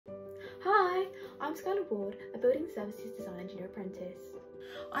I'm Skyler Ward, a Building Services Engineering Apprentice.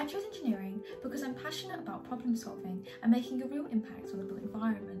 I chose engineering because I'm passionate about problem solving and making a real impact on the built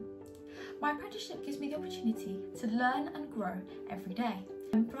environment. My apprenticeship gives me the opportunity to learn and grow every day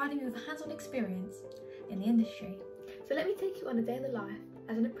and providing me with hands-on experience in the industry. So let me take you on a day in the life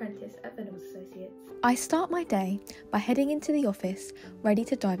as an apprentice at Venables Associates. I start my day by heading into the office, ready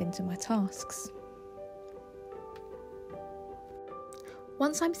to dive into my tasks.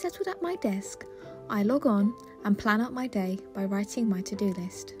 Once I'm settled at my desk, I log on and plan out my day by writing my to-do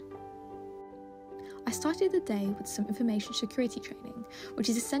list. I started the day with some information security training, which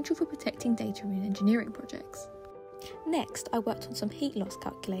is essential for protecting data in engineering projects. Next, I worked on some heat loss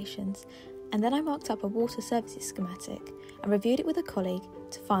calculations, and then I marked up a water services schematic and reviewed it with a colleague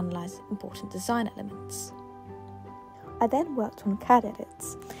to finalise important design elements. I then worked on CAD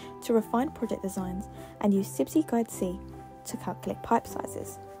edits to refine project designs and used CIBSE YEA to calculate pipe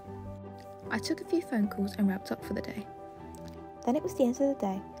sizes. I took a few phone calls and wrapped up for the day. Then it was the end of the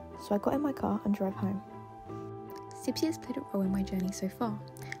day, so I got in my car and drove home. CIBSE has played a role in my journey so far,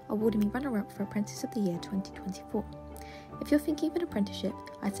 awarding me runner-up for Apprentice of the Year 2024. If you're thinking of an apprenticeship,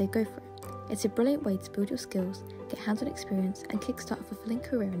 I'd say go for it. It's a brilliant way to build your skills, get hands-on experience and kickstart a fulfilling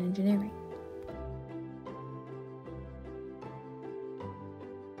career in engineering.